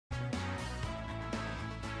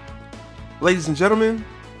Ladies and gentlemen,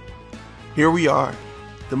 here we are.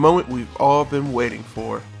 The moment we've all been waiting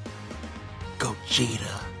for.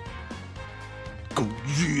 Gogeta.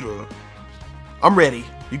 Gogeta. I'm ready.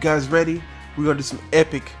 You guys ready? We're gonna do some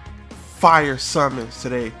epic fire summons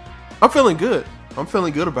today. I'm feeling good. I'm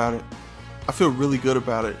feeling good about it. I feel really good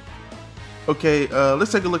about it. Okay,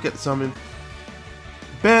 let's take a look at the summon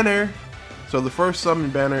banner. So the first summon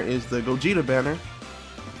banner is the Gogeta banner.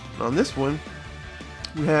 And on this one,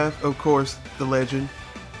 we have, of course, the legend,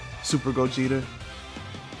 Super Gogeta.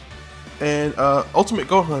 And Ultimate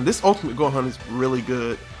Gohan. This Ultimate Gohan is really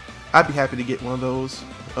good. I'd be happy to get one of those.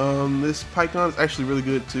 This Python is actually really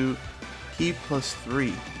good too. Key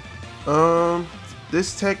 +3.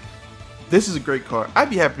 This is a great card. I'd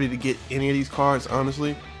be happy to get any of these cards,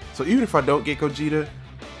 honestly. So even if I don't get Gogeta,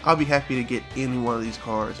 I'll be happy to get any one of these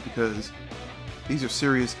cards because these are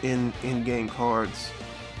serious in-game cards.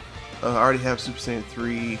 I already have Super Saiyan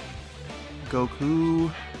 3,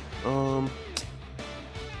 Goku,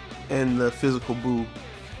 and the physical Buu.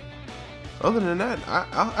 Other than that,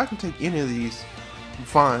 I can take any of these. I'm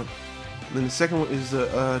fine. And then the second one is the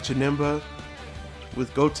Janemba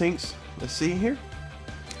with Gotenks. Let's see here.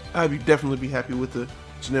 I'd definitely be happy with the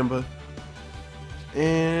Janemba.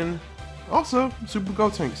 And also Super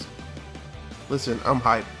Gotenks. Listen, I'm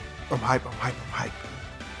hype. I'm hype.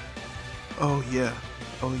 Oh yeah.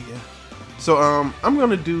 Oh yeah. So I'm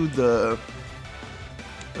gonna do the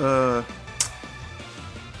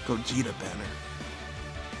Gogeta banner.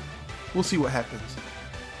 We'll see what happens.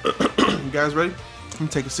 You guys ready? Let me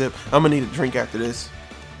take a sip. I'm gonna need a drink after this.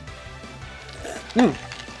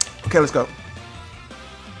 Okay, let's go.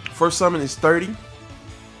 First summon is 30.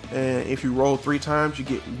 And if you roll 3 times, you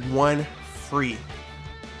get 1 free.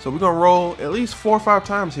 So we're gonna roll at least 4 or 5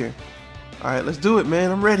 times here. Alright, let's do it, man.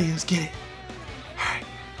 I'm ready. Let's get it. Alright.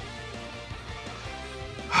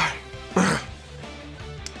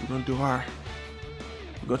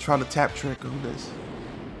 We're gonna try the tap trick on this.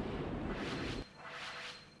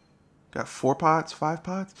 Got 4 pods, 5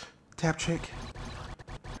 pods. Tap trick.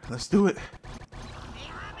 Let's do it.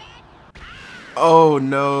 Oh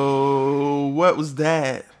no. What was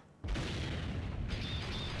that?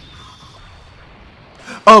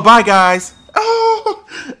 Oh, bye guys. Oh,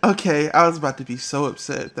 okay. I was about to be so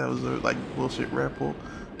upset. That was a like bullshit rap pull.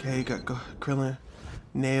 Okay, got Krillin,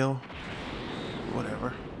 Nail,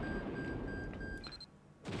 whatever.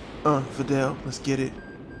 Fidel, let's get it.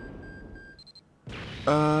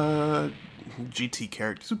 GT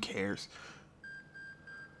characters, who cares?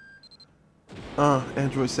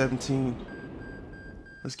 Android 17.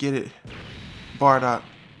 Let's get it. Bardock.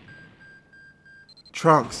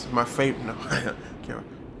 Trunks, my favorite. No, can't.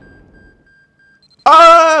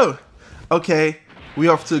 Oh! Okay, we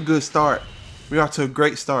off to a good start. We off to a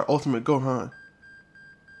great start. Ultimate Gohan.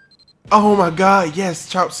 Oh my god, yes,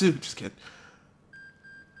 Chop Suey. Just kidding.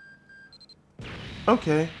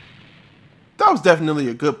 Okay. That was definitely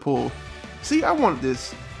a good pull. See, I want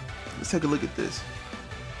this. Let's take a look at this.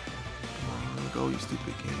 Come on, go, you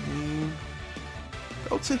stupid game.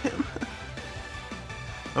 Go to him.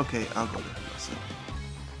 Okay, I'll go to him myself.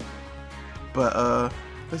 But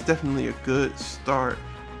that's definitely a good start.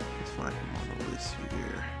 Let's find him on the list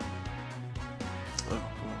here. Oh,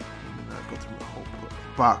 well, let me not go through my whole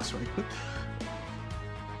box right quick.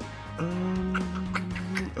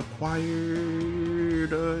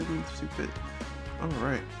 Acquired. Stupid. All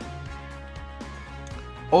right.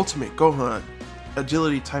 Ultimate Gohan.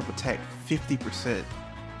 Agility type attack 50%.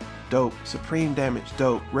 Dope. Supreme damage.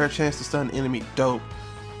 Dope. Rare chance to stun enemy. Dope.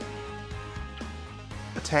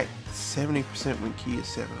 Attack 70% when key is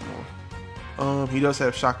 7 or more. He does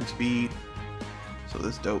have shocking speed, so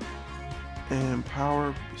that's dope. And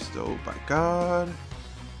power bestowed by God.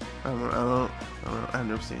 I've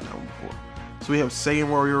never seen that one before. So we have Saiyan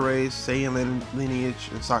Warrior Race, Saiyan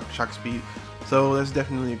Lineage, and shock speed. So that's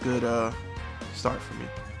definitely a good start for me.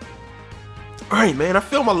 All right, man. I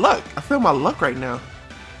feel my luck. I feel my luck right now.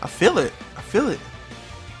 I feel it. I feel it.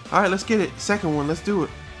 All right, let's get it. Second one. Let's do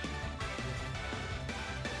it.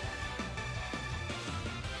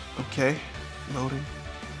 Okay, loading.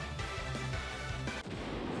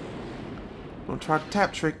 I'm gonna try the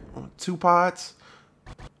tap trick on 2 pods.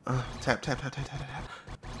 Tap.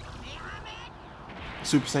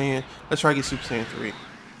 Super Saiyan. Let's try to get Super Saiyan 3.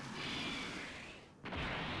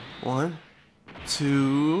 1,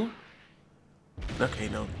 2. Okay,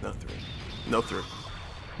 no 3. No 3.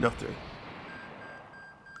 No 3.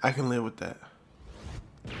 I can live with that.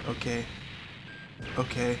 Okay.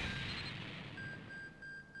 Okay.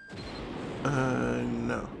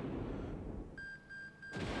 No.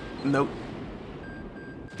 Nope.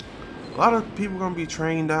 A lot of people gonna be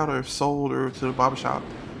trained out or sold or to the barbershop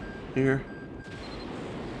here.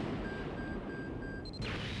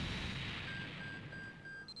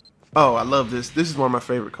 Oh, I love this. This is one of my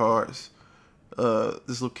favorite cards.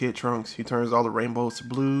 This little kid Trunks. He turns all the rainbows to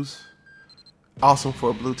blues. Awesome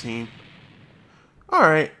for a blue team.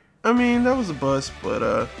 Alright. I mean, that was a bust,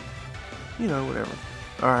 but you know, whatever.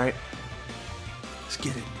 Alright. Let's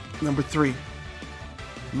get it. Number 3.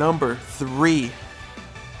 Number 3.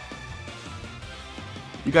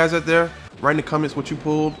 You guys out there, write in the comments what you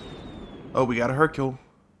pulled. Oh, we got a Hercule.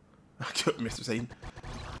 Mr. Satan.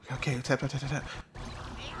 Okay, tap, tap, tap, tap, tap.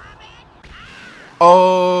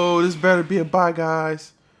 Oh, this better be a buy,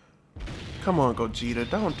 guys. Come on, Gogeta.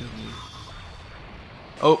 Don't do me.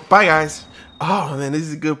 Oh, bye, guys. Oh, man,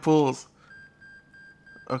 these are good pulls.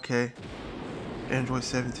 Okay. Android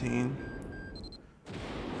 17.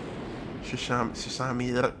 Should sign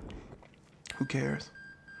me up. Who cares?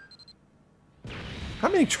 How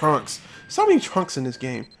many Trunks? So many Trunks in this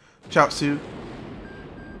game. Chopsu.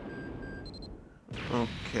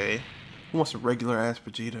 Okay. Who wants a regular ass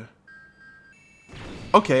Vegeta?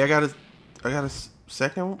 Okay, I got a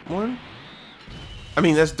second one. I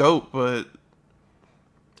mean, that's dope, but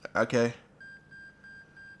okay.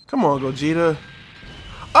 Come on, Gogeta.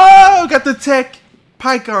 Oh, got the Tech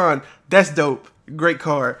Pycon. That's dope. Great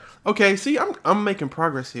card. Okay, see, I'm making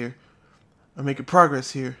progress here. I'm making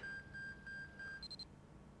progress here.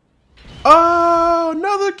 Oh,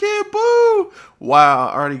 another Kid Buu. Wow,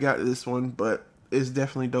 I already got this one, but it's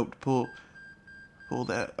definitely dope to pull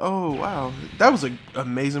that. Oh, wow. That was an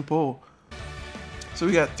amazing pull. So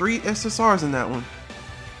we got 3 SSRs in that one.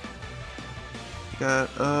 We got,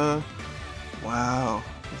 wow.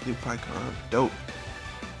 This new Pycon. Dope.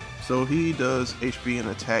 So he does HP and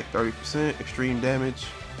attack 30%, extreme damage.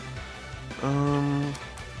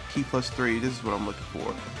 Key +3. This is what I'm looking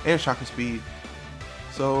for. And shocking speed.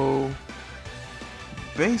 So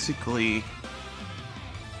basically,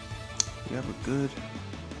 we have a good.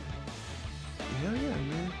 Yeah,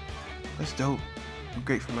 man. That's dope.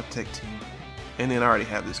 Great for my tech team. And then I already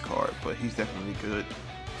have this card, but he's definitely good.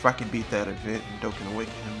 If I can beat that event and Dokkan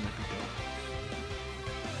Awaken him, that'd be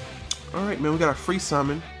dope. Alright, man, we got a free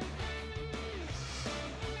summon.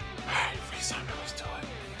 Alright, free summon, let's do it.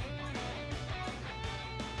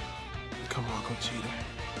 Come on, Gogeta.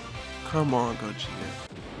 Come on, Gogeta.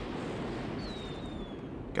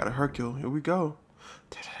 Got a Hercule. Here we go.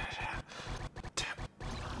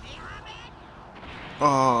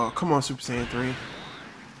 Oh, come on, Super Saiyan 3.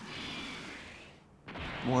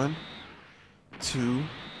 1, 2.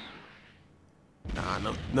 Nah,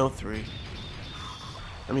 no 3.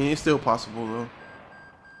 I mean, it's still possible though.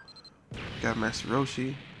 Got Master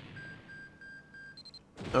Roshi.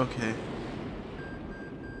 Okay.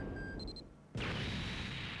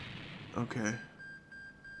 Okay.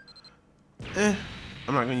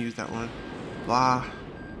 I'm not gonna use that one. Blah.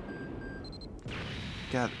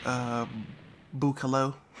 Got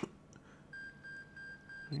Bukalo.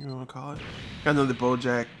 You wanna call it? Got another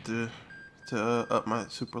Bojack to up my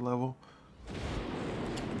super level.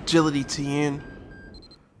 Agility 10.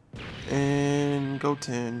 And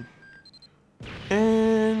Goten.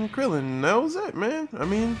 And Krillin. That was it, man. I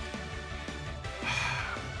mean,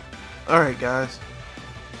 alright, guys.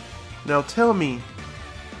 Now tell me,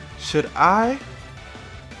 should I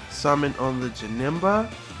summon on the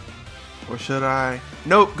Janemba? Or should I?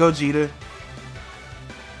 Nope, Gogeta.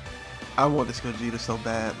 I want this Gogeta so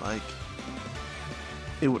bad, like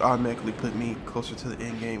it would automatically put me closer to the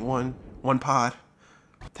end game. One pod.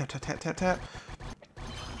 Tap, tap, tap, tap, tap.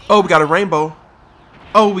 Oh, we got a rainbow.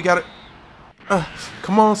 Oh, we got it.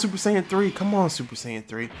 Come on, Super Saiyan 3. Come on, Super Saiyan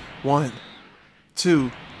 3. 1,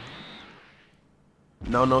 2.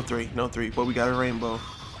 No 3. No 3. But we got a rainbow.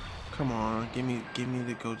 Come on, give me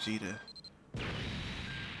the Gogeta.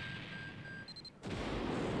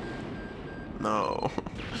 No.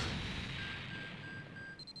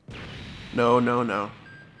 No.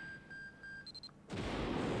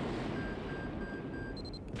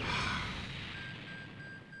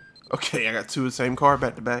 Okay, I got 2 of the same card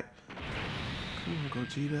back to back. Come on,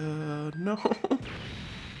 Gogeta. No.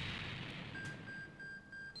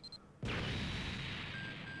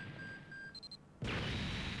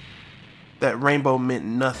 That rainbow meant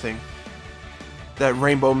nothing. That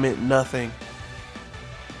rainbow meant nothing.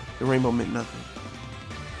 The rainbow meant nothing.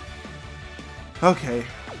 Okay.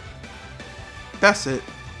 That's it.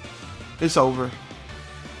 It's over.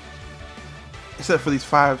 Except for these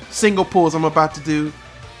 5 single pulls I'm about to do.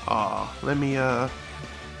 Aw, let me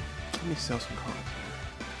sell some cards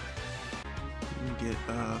here. Let me get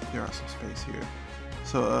clear out some space here.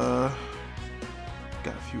 So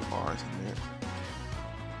got a few R's in there.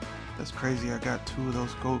 That's crazy. I got 2 of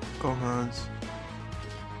those Gohans.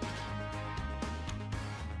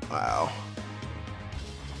 Wow.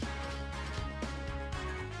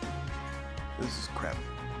 This is crap.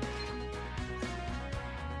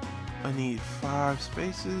 I need 5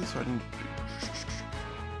 spaces, so I need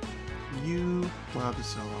you. Wow,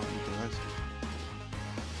 this is all you guys.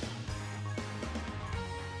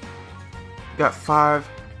 Got 5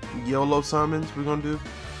 YOLO summons we're gonna do.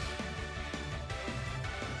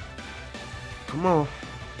 Come on.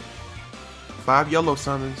 5 YOLO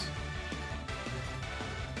summons.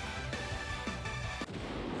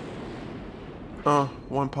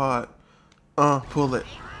 One pod. Pull it.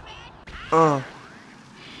 I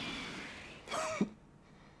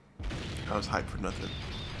was hyped for nothing.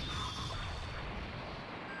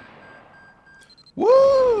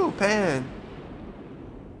 Woo! Pan.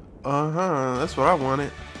 That's what I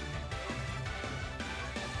wanted.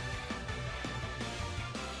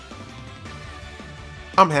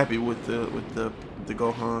 I'm happy with the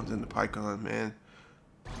Gohans and the Pycons, man.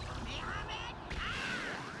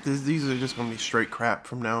 These are just gonna be straight crap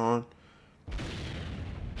from now on.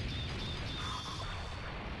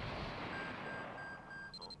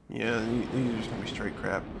 Yeah, these are just gonna be straight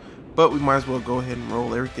crap. But we might as well go ahead and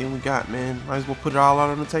roll everything we got, man. Might as well put it all out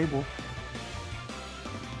on the table.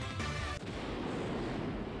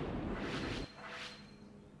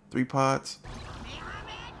 Three pods.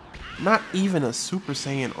 Not even a Super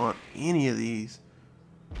Saiyan on any of these.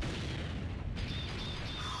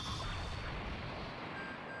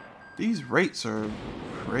 These rates are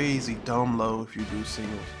crazy dumb low if you do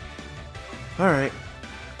singles. Alright,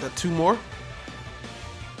 got 2 more.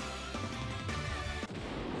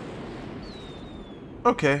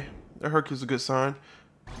 Okay, that Herc is a good sign.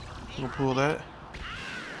 I'm gonna pull that.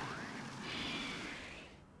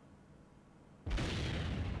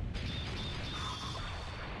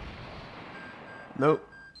 Nope.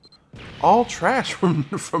 All trash from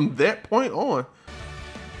that point on.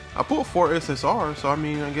 I pulled 4 SSR, so I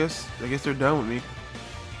mean, I guess they're done with me.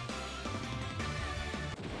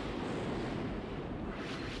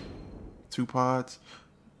 Two pods,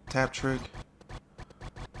 tap trick.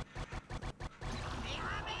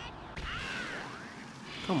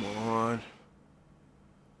 Come on.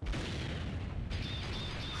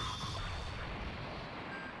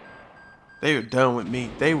 They were done with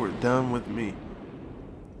me. They were done with me.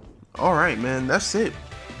 Alright, man, that's it.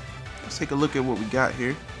 Let's take a look at what we got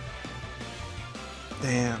here.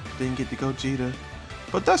 Damn, didn't get the GOGETA.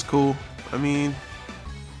 But that's cool. I mean,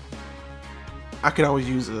 I could always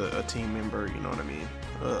use a team member, you know what I mean?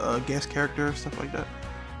 A guest character, stuff like that.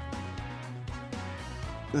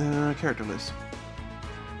 Character list.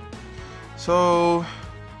 So,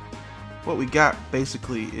 what we got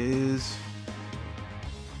basically is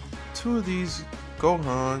 2 of these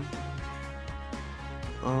Gohan.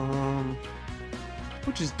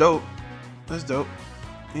 Which is dope. That's dope.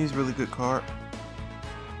 He's a really good card.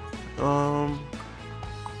 2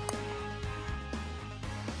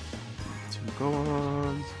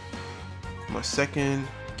 Gohans. My second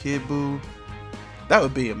Kid Buu. That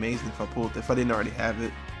would be amazing if I didn't already have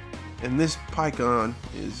it. And this Pycon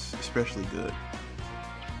is especially good.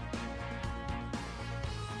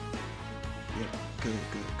 Yep, good.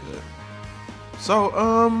 So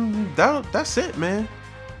that's it, man.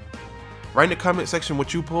 Write in the comment section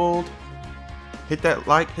what you pulled. Hit that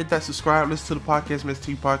like, hit that subscribe, listen to the podcast,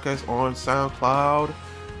 MESCTV Podcast on SoundCloud.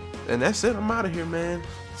 And that's it. I'm out of here, man.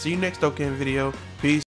 See you next Dokkan video. Peace.